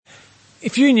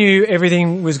If you knew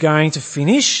everything was going to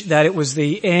finish, that it was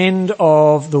the end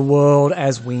of the world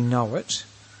as we know it,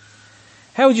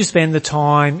 how would you spend the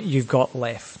time you've got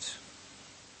left?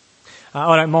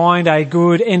 I don't mind a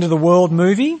good end of the world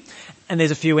movie, and there's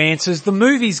a few answers the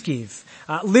movies give.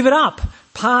 Live it up.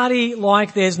 Party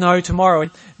like there's no tomorrow.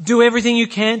 Do everything you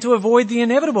can to avoid the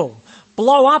inevitable.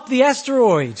 Blow up the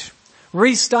asteroid.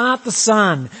 Restart the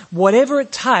sun. Whatever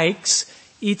it takes,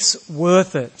 it's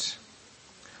worth it.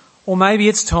 Or maybe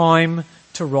it's time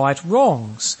to right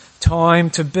wrongs. Time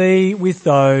to be with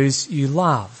those you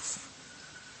love.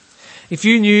 If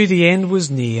you knew the end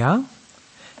was near,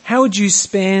 how would you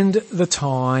spend the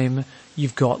time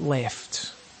you've got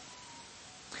left?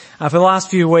 For the last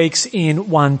few weeks in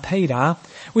 1 Peter,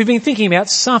 we've been thinking about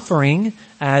suffering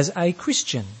as a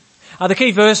Christian. The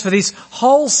key verse for this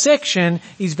whole section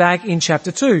is back in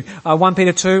chapter 2. 1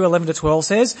 Peter 2, 11 to 12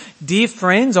 says, "Dear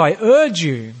friends, I urge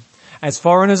you, as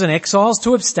foreigners and exiles,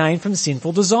 to abstain from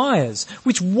sinful desires,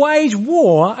 which wage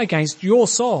war against your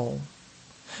soul.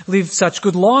 Live such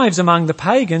good lives among the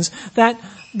pagans that,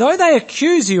 though they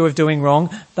accuse you of doing wrong,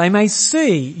 they may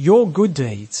see your good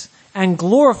deeds and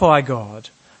glorify God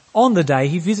on the day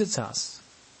he visits us."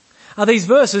 These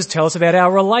verses tell us about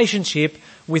our relationship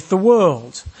with the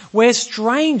world. We're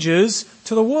strangers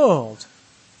to the world.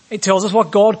 It tells us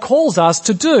what God calls us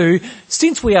to do.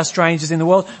 Since we are strangers in the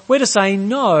world, we're to say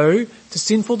no to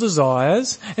sinful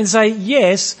desires and say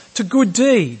yes to good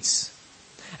deeds.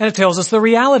 And it tells us the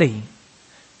reality.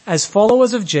 As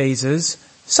followers of Jesus,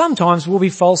 sometimes we'll be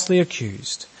falsely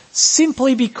accused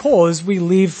simply because we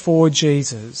live for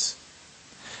Jesus.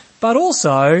 But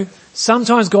also,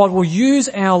 sometimes God will use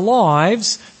our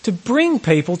lives to bring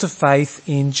people to faith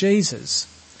in Jesus.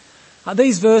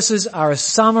 These verses are a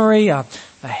summary, a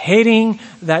heading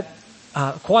that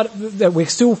we're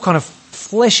still kind of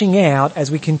fleshing out as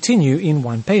we continue in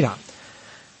 1 Peter.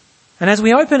 And as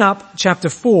we open up chapter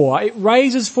 4, it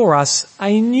raises for us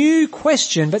a new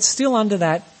question, but still under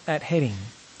that heading.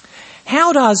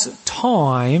 How does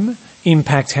time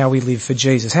impact how we live for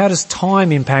Jesus? How does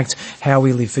time impact how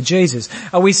we live for Jesus?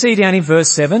 We see down in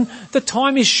verse 7 that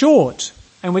time is short,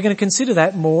 and we're going to consider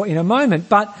that more in a moment.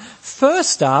 But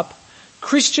first up,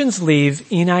 Christians live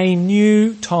in a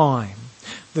new time.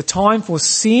 The time for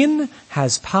sin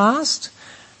has passed,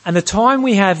 and the time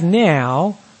we have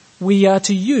now we are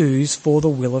to use for the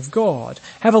will of God.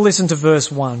 Have a listen to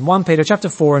verse 1, 1 Peter chapter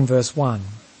 4 and verse 1.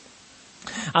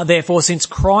 "Therefore, since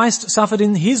Christ suffered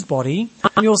in his body,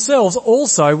 yourselves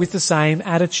also with the same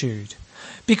attitude.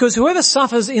 Because whoever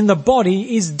suffers in the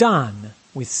body is done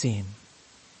with sin.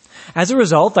 As a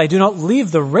result, they do not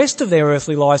live the rest of their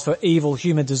earthly lives for evil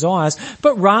human desires,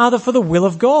 but rather for the will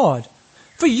of God.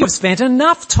 For you have spent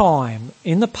enough time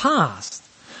in the past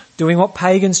doing what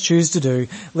pagans choose to do,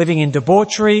 living in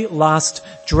debauchery, lust,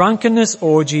 drunkenness,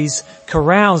 orgies,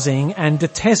 carousing, and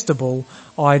detestable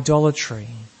idolatry."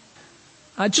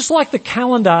 Just like the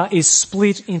calendar is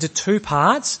split into two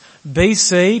parts,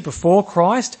 BC, before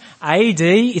Christ,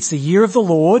 AD, it's the year of the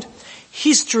Lord,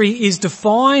 history is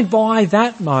defined by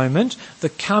that moment, the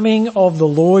coming of the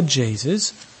Lord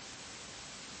Jesus.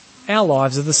 Our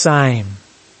lives are the same.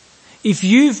 If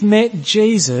you've met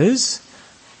Jesus,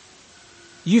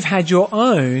 you've had your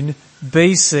own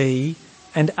BC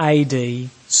and AD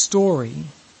story.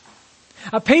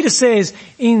 Peter says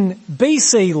in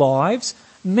BC lives,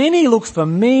 many look for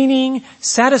meaning,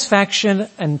 satisfaction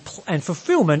and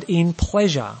fulfillment in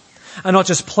pleasure. And not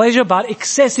just pleasure, but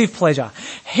excessive pleasure.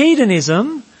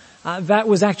 Hedonism, that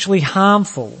was actually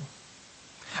harmful.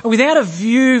 Without a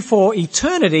view for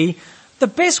eternity, the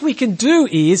best we can do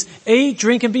is eat,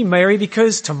 drink and be merry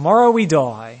because tomorrow we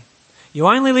die. You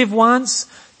only live once,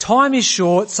 time is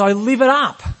short, so live it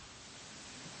up.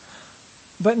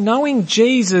 But knowing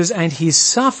Jesus and his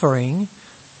suffering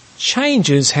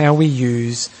changes how we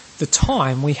use the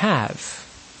time we have.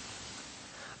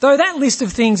 Though that list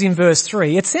of things in verse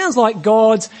 3, it sounds like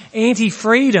God's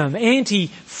anti-freedom,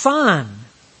 anti-fun.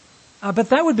 But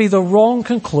that would be the wrong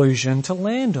conclusion to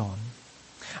land on.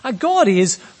 God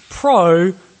is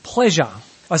pro-pleasure.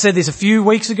 I said this a few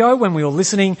weeks ago when we were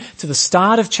listening to the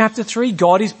start of chapter 3.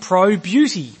 God is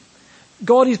pro-beauty.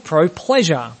 God is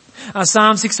pro-pleasure.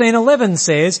 Psalm 16:11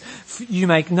 says, "You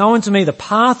make known to me the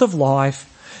path of life.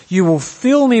 You will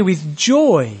fill me with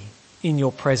joy in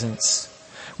your presence,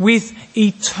 with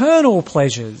eternal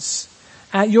pleasures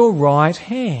at your right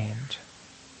hand."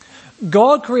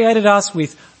 God created us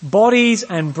with bodies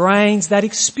and brains that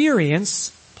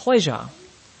experience pleasure.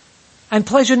 And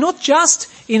pleasure not just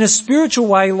in a spiritual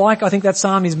way, like I think that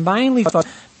psalm is mainly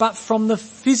but from the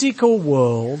physical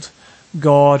world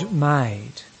God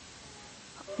made.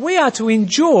 We are to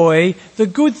enjoy the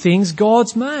good things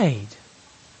God's made.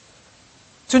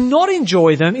 To not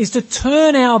enjoy them is to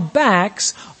turn our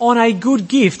backs on a good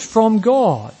gift from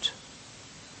God.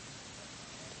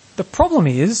 The problem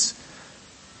is,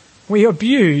 we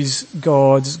abuse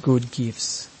God's good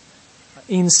gifts.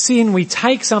 In sin, we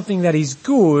take something that is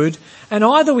good and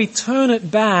either we turn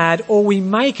it bad or we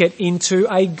make it into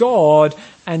a god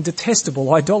and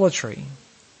detestable idolatry.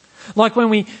 Like when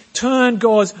we turn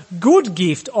God's good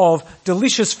gift of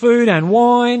delicious food and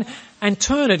wine and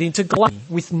turn it into gluttony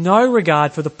with no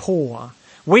regard for the poor.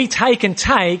 We take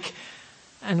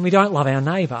and we don't love our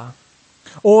neighbour.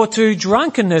 Or to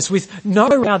drunkenness with no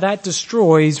regard that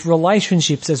destroys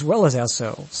relationships as well as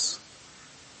ourselves.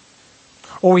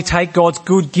 Or we take God's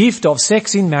good gift of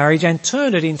sex in marriage and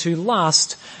turn it into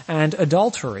lust and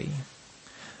adultery.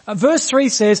 Verse 3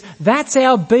 says, that's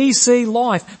our BC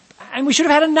life, and we should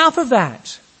have had enough of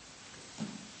that.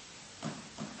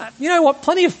 You know what?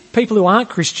 Plenty of people who aren't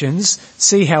Christians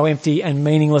see how empty and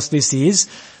meaningless this is.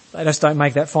 They just don't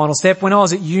make that final step. When I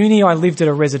was at uni, I lived at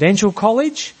a residential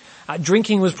college.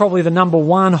 Drinking was probably the number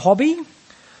one hobby.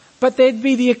 But there'd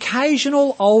be the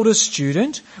occasional older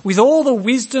student with all the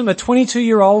wisdom a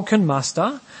 22-year-old can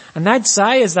muster, and they'd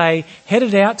say as they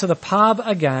headed out to the pub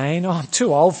again, I'm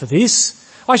too old for this.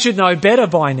 I should know better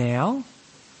by now.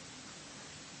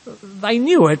 They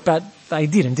knew it, but they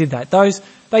didn't, did that?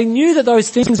 They knew that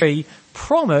those things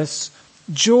promise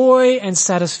joy and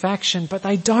satisfaction, but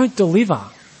they don't deliver.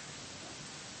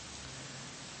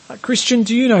 Christian,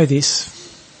 do you know this?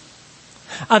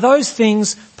 Are those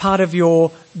things part of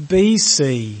your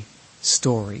BC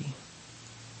story?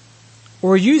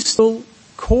 Or are you still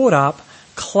caught up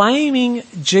claiming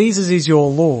Jesus is your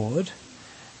Lord,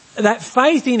 that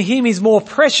faith in him is more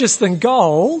precious than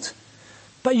gold,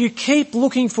 but you keep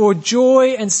looking for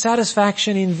joy and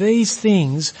satisfaction in these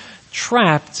things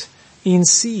trapped in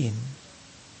sin?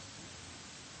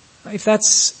 If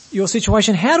that's your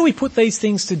situation, how do we put these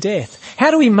things to death?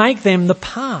 How do we make them the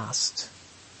past?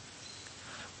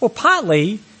 Well,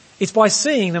 partly it's by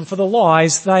seeing them for the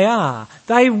lies they are.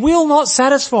 They will not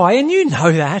satisfy, and you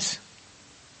know that.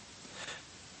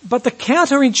 But the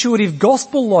counterintuitive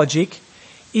gospel logic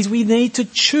is we need to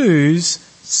choose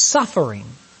suffering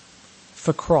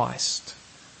for Christ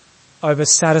over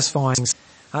satisfying.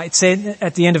 It said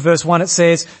at the end of verse 1, it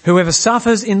says, whoever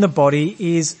suffers in the body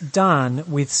is done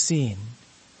with sin.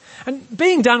 And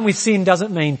being done with sin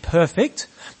doesn't mean perfect.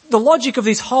 The logic of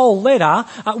this whole letter,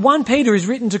 1 Peter is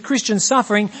written to Christians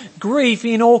suffering grief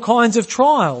in all kinds of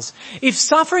trials. If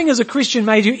suffering as a Christian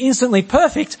made you instantly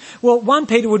perfect, well, 1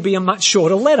 Peter would be a much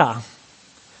shorter letter.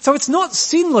 So it's not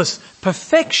sinless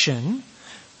perfection,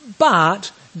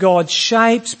 but God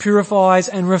shapes, purifies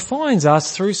and refines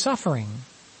us through suffering.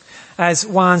 As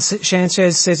Juan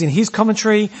Sanchez says in his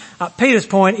commentary, Peter's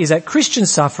point is that Christian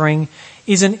suffering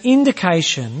is an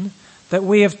indication that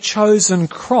we have chosen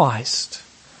Christ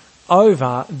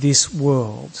over this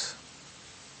world.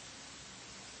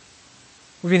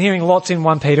 We've been hearing lots in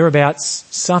 1 Peter about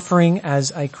suffering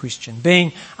as a Christian,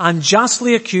 being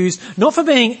unjustly accused, not for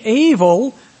being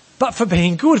evil, but for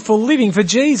being good, for living for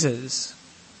Jesus.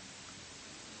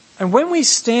 And when we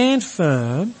stand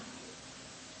firm,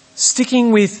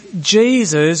 sticking with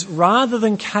Jesus rather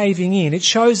than caving in, it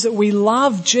shows that we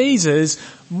love Jesus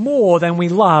more than we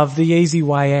love the easy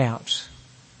way out.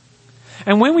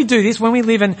 And when we do this, when we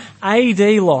live an AD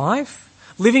life,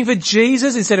 living for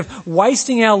Jesus instead of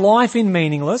wasting our life in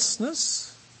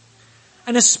meaninglessness,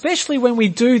 and especially when we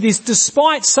do this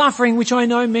despite suffering, which I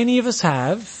know many of us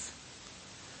have,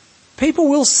 people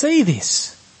will see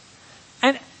this.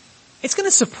 And it's going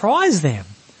to surprise them.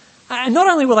 And not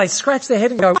only will they scratch their head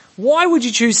and go, why would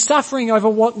you choose suffering over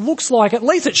what looks like, at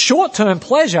least it's short-term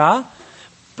pleasure,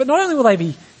 but not only will they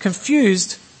be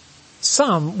confused,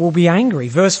 some will be angry.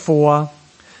 Verse 4,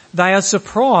 they are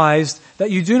surprised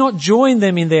that you do not join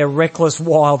them in their reckless,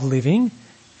 wild living,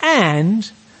 and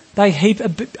they heap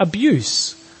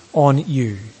abuse on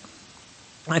you.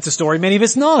 That's a story many of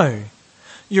us know.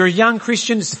 You're a young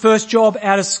Christian, it's the first job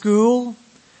out of school.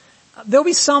 There'll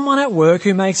be someone at work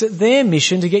who makes it their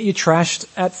mission to get you trashed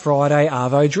at Friday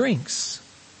Arvo drinks.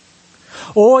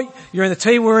 Or you're in the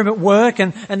tea room at work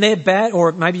and they're bad,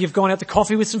 or maybe you've gone out to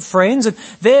coffee with some friends and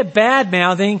they're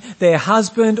bad-mouthing their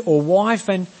husband or wife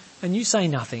and you say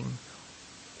nothing.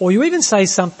 Or you even say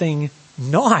something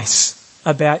nice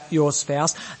about your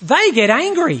spouse. They get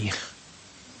angry.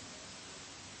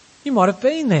 You might have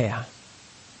been there.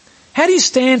 How do you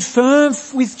stand firm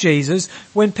with Jesus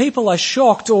when people are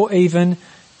shocked or even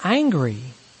angry?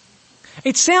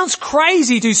 It sounds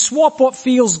crazy to swap what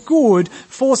feels good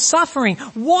for suffering.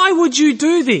 Why would you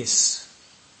do this?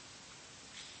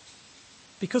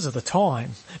 Because of the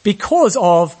time. Because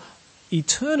of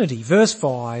eternity. Verse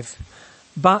 5,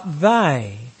 but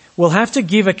they will have to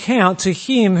give account to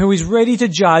him who is ready to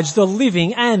judge the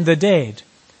living and the dead.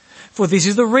 For this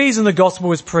is the reason the gospel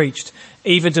was preached,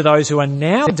 even to those who are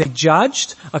now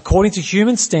judged according to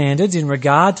human standards in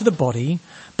regard to the body,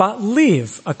 but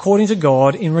live according to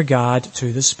God in regard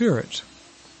to the spirit.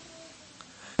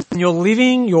 When you're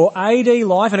living your AD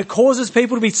life and it causes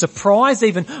people to be surprised,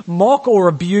 even mock or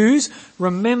abuse,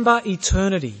 remember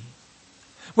eternity.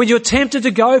 When you're tempted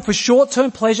to go for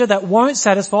short-term pleasure that won't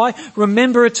satisfy,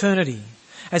 remember eternity.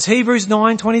 As Hebrews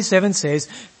 9:27 says,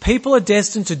 people are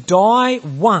destined to die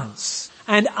once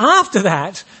and after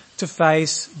that to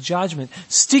face judgment.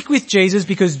 Stick with Jesus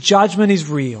because judgment is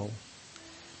real.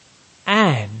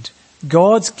 And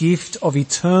God's gift of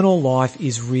eternal life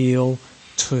is real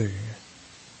too.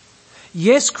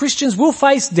 Yes, Christians will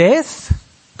face death.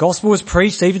 Gospel was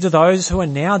preached even to those who are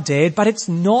now dead, but it's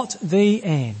not the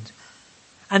end.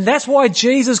 And that's why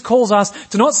Jesus calls us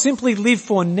to not simply live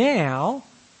for now,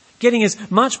 getting as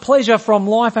much pleasure from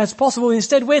life as possible.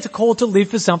 Instead, we're called to live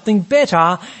for something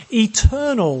better,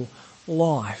 eternal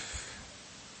life.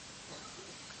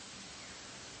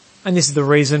 And this is the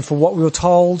reason for what we were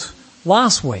told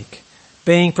last week,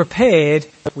 being prepared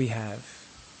we have.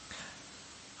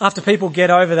 After people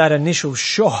get over that initial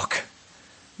shock,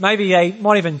 maybe they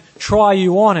might even try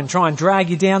you on and try and drag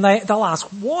you down. They'll ask,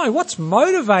 why? What's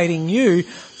motivating you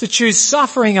to choose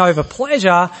suffering over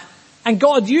pleasure? And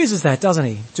God uses that, doesn't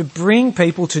he, to bring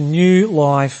people to new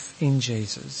life in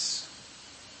Jesus.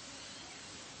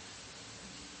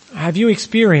 Have you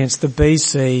experienced the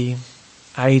BC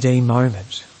AD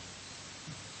moment?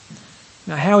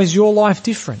 Now, how is your life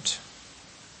different?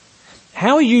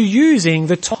 How are you using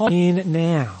the time in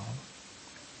now?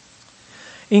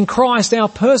 In Christ, our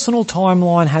personal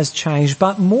timeline has changed,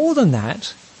 but more than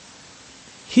that,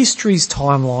 history's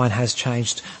timeline has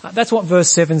changed. That's what verse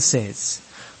 7 says.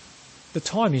 The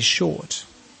time is short.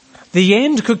 The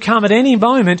end could come at any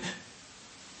moment.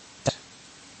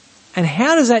 And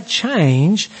how does that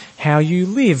change how you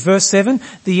live? Verse 7,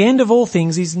 the end of all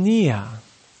things is near.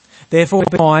 Therefore,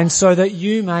 be mind so that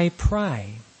you may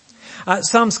pray.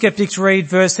 Some skeptics read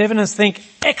verse 7 and think,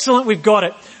 excellent, we've got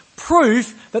it.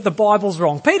 Proof that the Bible's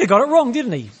wrong. Peter got it wrong,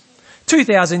 didn't he?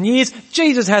 2,000 years,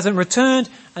 Jesus hasn't returned,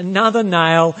 another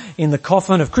nail in the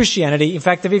coffin of Christianity. In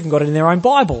fact, they've even got it in their own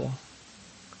Bible.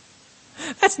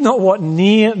 That's not what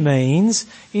near means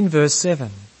in verse 7.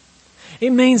 It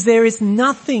means there is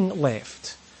nothing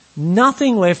left.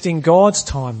 Nothing left in God's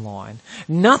timeline.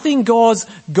 Nothing God's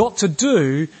got to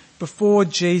do before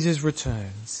Jesus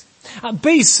returns.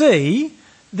 BC,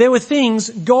 there were things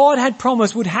God had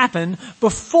promised would happen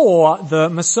before the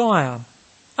Messiah.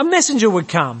 A messenger would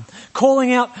come,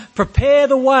 calling out, prepare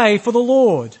the way for the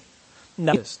Lord.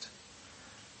 Noticed.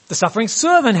 The suffering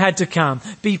servant had to come,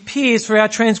 be pierced for our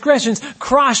transgressions,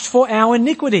 crushed for our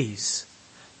iniquities.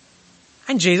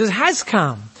 And Jesus has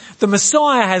come. The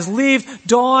Messiah has lived,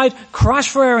 died,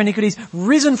 crushed for our iniquities,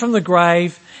 risen from the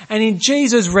grave, and in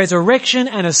Jesus' resurrection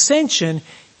and ascension,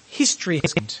 history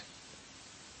has ended.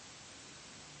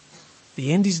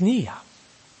 The end is near.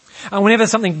 And whenever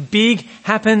something big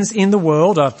happens in the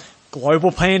world, a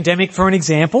global pandemic for an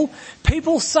example,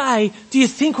 people say, do you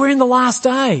think we're in the last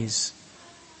days?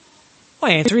 My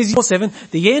answer is verse 7,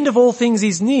 the end of all things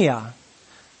is near.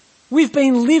 We've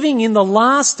been living in the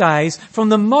last days from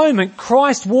the moment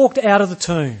Christ walked out of the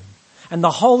tomb and the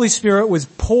Holy Spirit was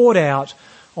poured out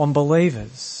on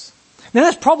believers. Now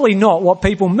that's probably not what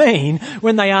people mean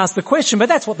when they ask the question, but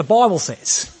that's what the Bible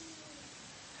says.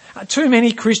 Too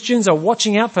many Christians are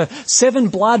watching out for 7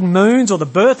 blood moons or the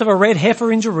birth of a red heifer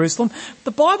in Jerusalem.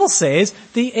 The Bible says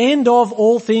the end of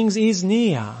all things is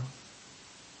near.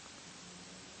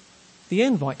 The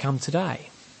end might come today.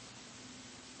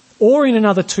 Or in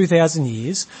another 2,000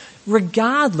 years.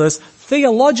 Regardless,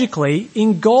 theologically,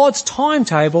 in God's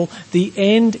timetable, the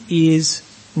end is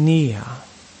near.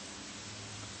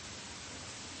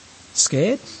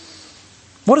 Scared?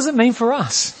 What does it mean for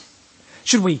us?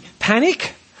 Should we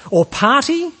panic or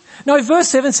party? No, verse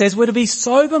 7 says we're to be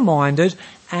sober-minded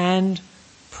and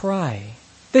pray.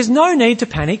 There's no need to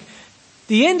panic.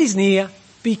 The end is near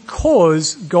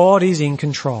because God is in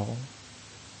control.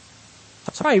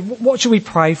 So pray. What should we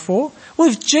pray for? Well,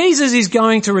 if Jesus is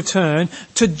going to return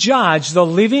to judge the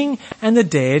living and the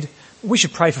dead, we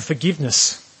should pray for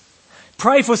forgiveness.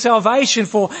 Pray for salvation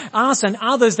for us and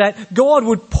others, that God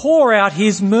would pour out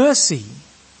his mercy.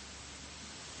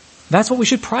 That's what we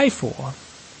should pray for.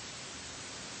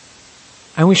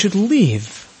 And we should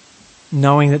live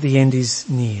knowing that the end is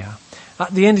near.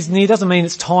 The end is near doesn't mean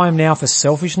it's time now for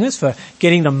selfishness, for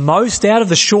getting the most out of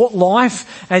the short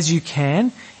life as you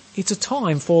can. It's a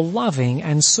time for loving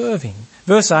and serving.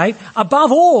 Verse 8,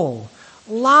 above all,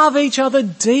 love each other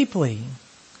deeply,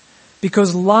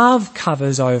 because love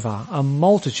covers over a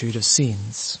multitude of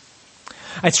sins.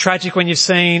 It's tragic when you've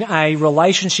seen a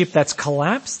relationship that's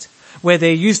collapsed, where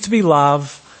there used to be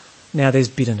love, now there's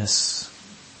bitterness.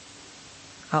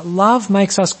 Love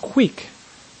makes us quick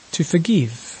to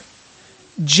forgive,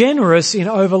 generous in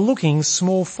overlooking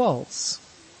small faults.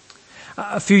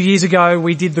 A few years ago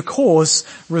we did the course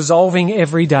Resolving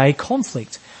Everyday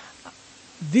Conflict.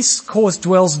 This course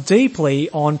dwells deeply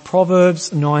on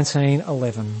Proverbs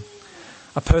 19:11.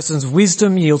 A person's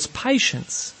wisdom yields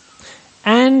patience,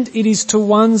 and it is to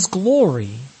one's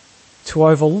glory to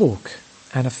overlook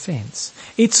an offence.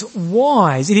 It's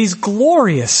wise, it is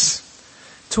glorious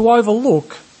to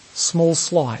overlook small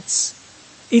slights.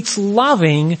 It's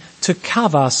loving to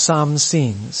cover some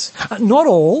sins. Not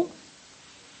all.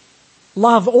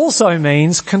 Love also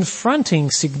means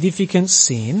confronting significant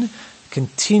sin,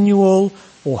 continual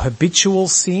or habitual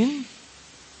sin.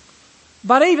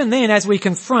 But even then, as we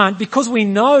confront, because we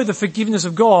know the forgiveness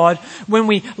of God, when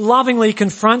we lovingly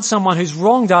confront someone who's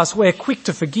wronged us, we're quick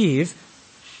to forgive.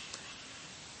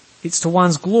 It's to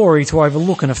one's glory to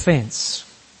overlook an offence.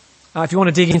 If you want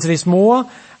to dig into this more,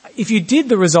 if you did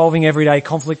the Resolving Everyday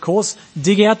Conflict course,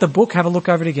 dig out the book, have a look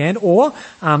over it again, or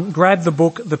grab the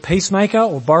book The Peacemaker,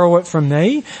 or borrow it from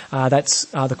me.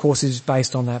 The course is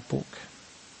based on that book.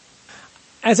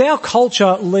 As our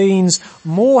culture leans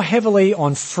more heavily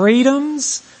on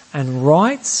freedoms and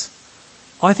rights,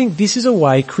 I think this is a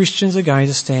way Christians are going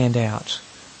to stand out.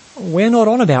 We're not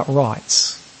on about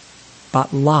rights,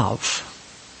 but love.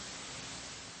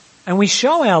 And we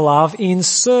show our love in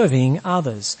serving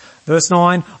others. Verse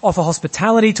 9, offer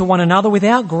hospitality to one another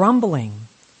without grumbling.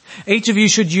 Each of you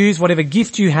should use whatever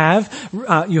gift you have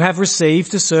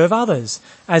received to serve others,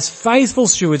 as faithful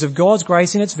stewards of God's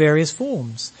grace in its various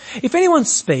forms. If anyone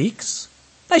speaks,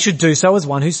 they should do so as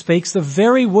one who speaks the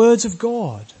very words of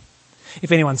God.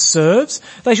 If anyone serves,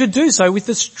 they should do so with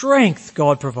the strength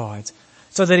God provides,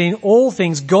 so that in all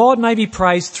things God may be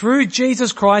praised through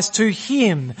Jesus Christ. To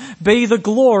him be the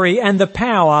glory and the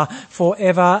power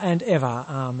forever and ever.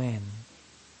 Amen.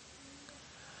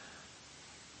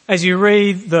 As you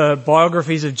read the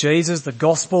biographies of Jesus, the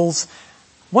Gospels,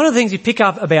 one of the things you pick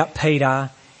up about Peter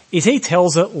is he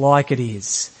tells it like it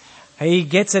is. He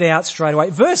gets it out straight away.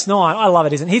 Verse 9, I love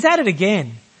it, isn't it? He's at it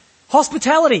again.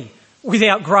 Hospitality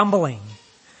without grumbling.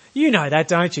 You know that,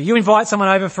 don't you? You invite someone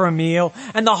over for a meal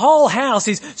and the whole house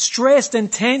is stressed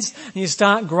and tense and you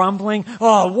start grumbling.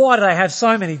 Oh, why do they have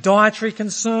so many dietary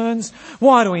concerns?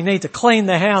 Why do we need to clean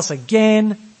the house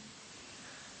again?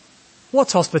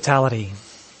 What's hospitality?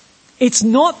 It's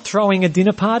not throwing a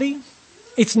dinner party.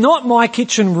 It's not my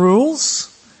kitchen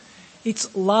rules.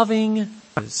 It's loving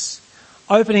others,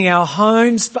 opening our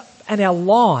homes and our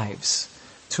lives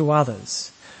to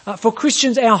others. For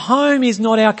Christians, our home is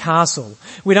not our castle.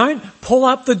 We don't pull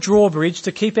up the drawbridge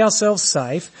to keep ourselves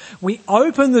safe. We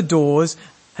open the doors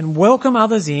and welcome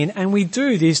others in, and we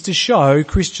do this to show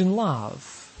Christian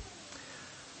love.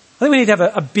 I think we need to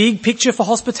have a big picture for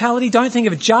hospitality. Don't think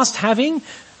of just having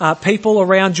people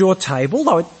around your table,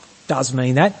 though it does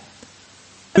mean that.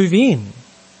 Move in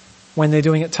when they're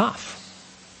doing it tough.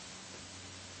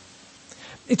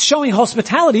 It's showing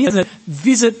hospitality, isn't it?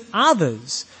 Visit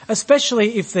others,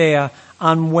 especially if they're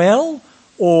unwell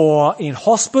or in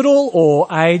hospital or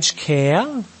aged care.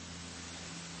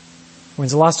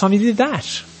 When's the last time you did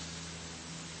that?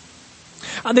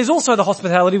 There's also the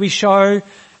hospitality we show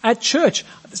at church.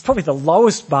 It's probably the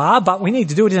lowest bar, but we need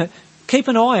to do it, isn't it? Keep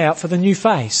an eye out for the new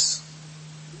face.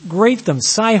 Greet them,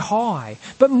 say hi.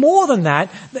 But more than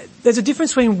that, there's a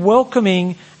difference between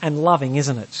welcoming and loving,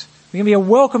 isn't it? We can be a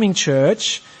welcoming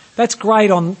church. That's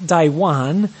great on day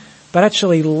one, but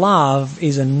actually love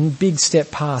is a big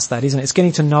step past that, isn't it? It's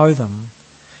getting to know them,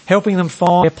 helping them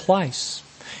find their place.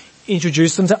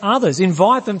 Introduce them to others.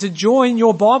 Invite them to join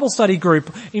your Bible study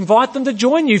group. Invite them to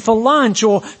join you for lunch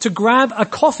or to grab a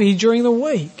coffee during the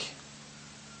week.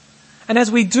 And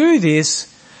as we do this,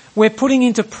 we're putting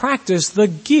into practice the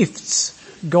gifts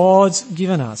God's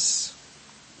given us.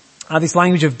 This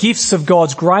language of gifts of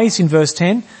God's grace in verse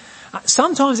 10,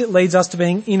 sometimes it leads us to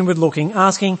being inward looking,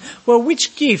 asking, well,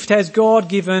 which gift has God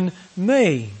given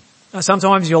me?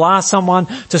 Sometimes you'll ask someone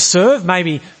to serve,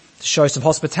 maybe to show some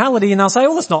hospitality, and they'll say,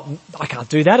 well, I can't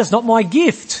do that, it's not my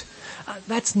gift.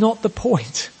 That's not the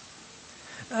point.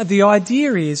 The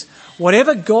idea is,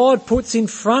 whatever God puts in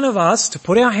front of us to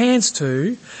put our hands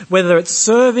to, whether it's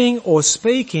serving or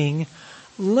speaking,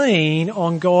 lean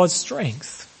on God's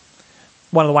strength.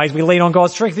 One of the ways we lean on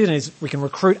God's strength is we can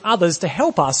recruit others to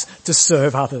help us to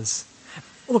serve others.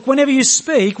 Look, whenever you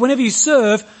speak, whenever you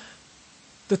serve,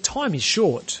 the time is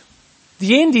short.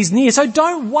 The end is near, so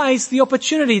don't waste the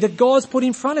opportunity that God's put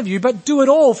in front of you, but do it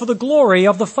all for the glory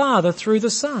of the Father through the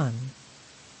Son.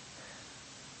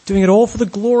 Doing it all for the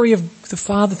glory of the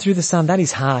Father through the Son, that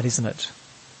is hard, isn't it?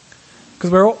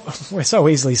 Because we're so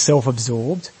easily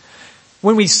self-absorbed.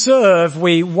 When we serve,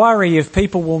 we worry if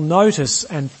people will notice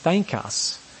and thank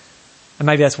us. And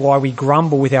maybe that's why we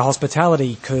grumble with our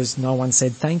hospitality, because no one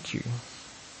said thank you.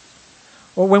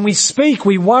 Or when we speak,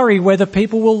 we worry whether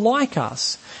people will like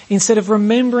us, instead of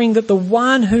remembering that the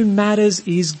one who matters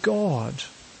is God.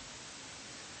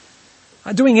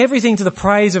 Doing everything to the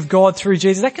praise of God through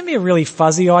Jesus, that can be a really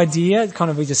fuzzy idea.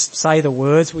 We just say the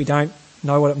words, we don't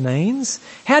know what it means.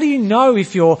 How do you know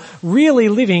if you're really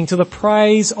living to the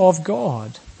praise of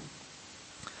God?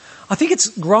 I think it's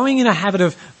growing in a habit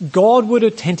of Godward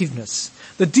attentiveness,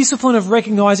 the discipline of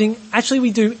recognizing actually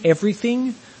we do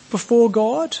everything before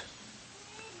God.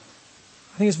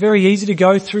 I think it's very easy to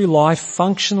go through life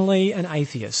functionally an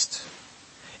atheist,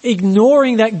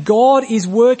 ignoring that God is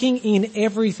working in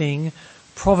everything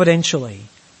providentially,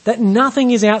 that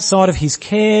nothing is outside of his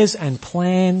cares and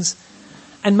plans,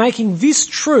 and making this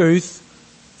truth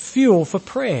fuel for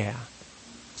prayer.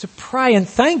 To pray and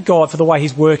thank God for the way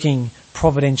he's working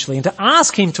providentially and to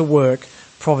ask him to work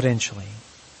providentially.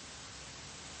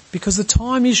 Because the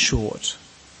time is short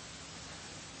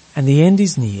and the end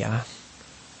is near.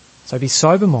 So be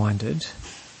sober-minded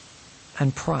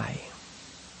and pray.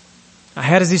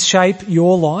 How does this shape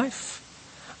your life?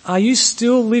 Are you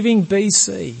still living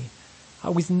BC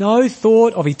with no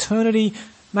thought of eternity,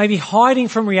 maybe hiding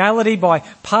from reality by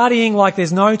partying like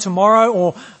there's no tomorrow,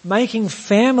 or making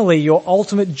family your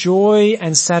ultimate joy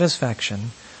and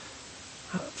satisfaction?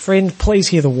 Friend, please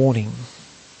hear the warning.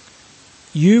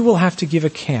 You will have to give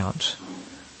account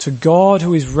to God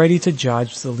who is ready to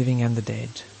judge the living and the dead.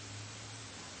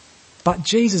 But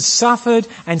Jesus suffered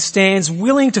and stands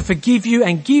willing to forgive you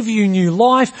and give you new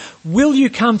life. Will you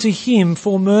come to him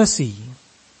for mercy?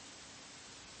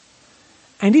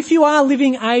 And if you are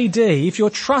living AD, if you're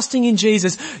trusting in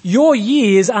Jesus, your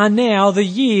years are now the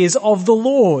years of the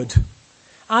Lord.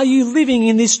 Are you living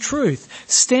in this truth,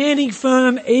 standing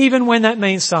firm even when that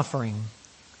means suffering?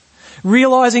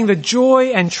 Realizing the joy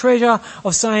and treasure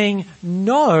of saying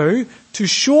no to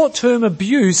short-term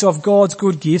abuse of God's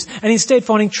good gifts and instead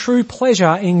finding true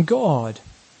pleasure in God.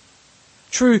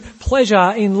 True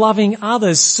pleasure in loving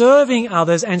others, serving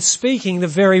others and speaking the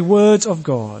very words of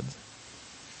God.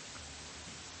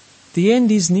 The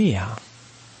end is near.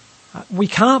 We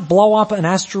can't blow up an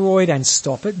asteroid and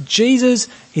stop it. Jesus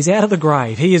is out of the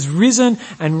grave. He is risen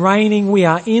and reigning. We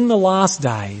are in the last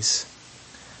days.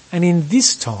 And in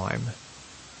this time,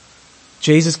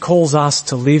 Jesus calls us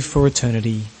to live for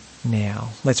eternity now.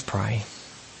 Let's pray.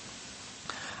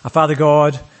 Our Father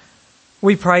God,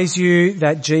 we praise you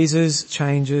that Jesus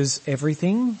changes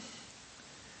everything.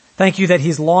 Thank you that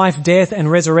his life, death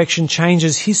and resurrection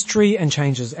changes history and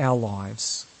changes our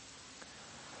lives.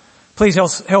 Please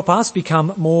help us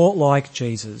become more like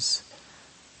Jesus.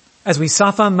 As we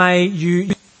suffer, may you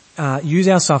use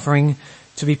our suffering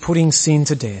to be putting sin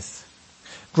to death.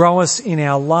 Grow us in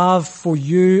our love for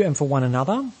you and for one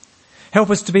another. Help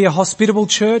us to be a hospitable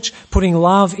church, putting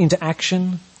love into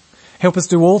action. Help us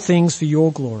do all things for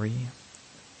your glory.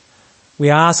 We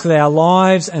ask that our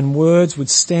lives and words would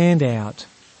stand out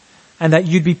and that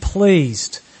you'd be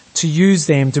pleased to use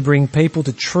them to bring people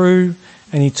to true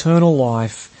and eternal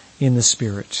life in the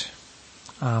Spirit.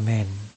 Amen.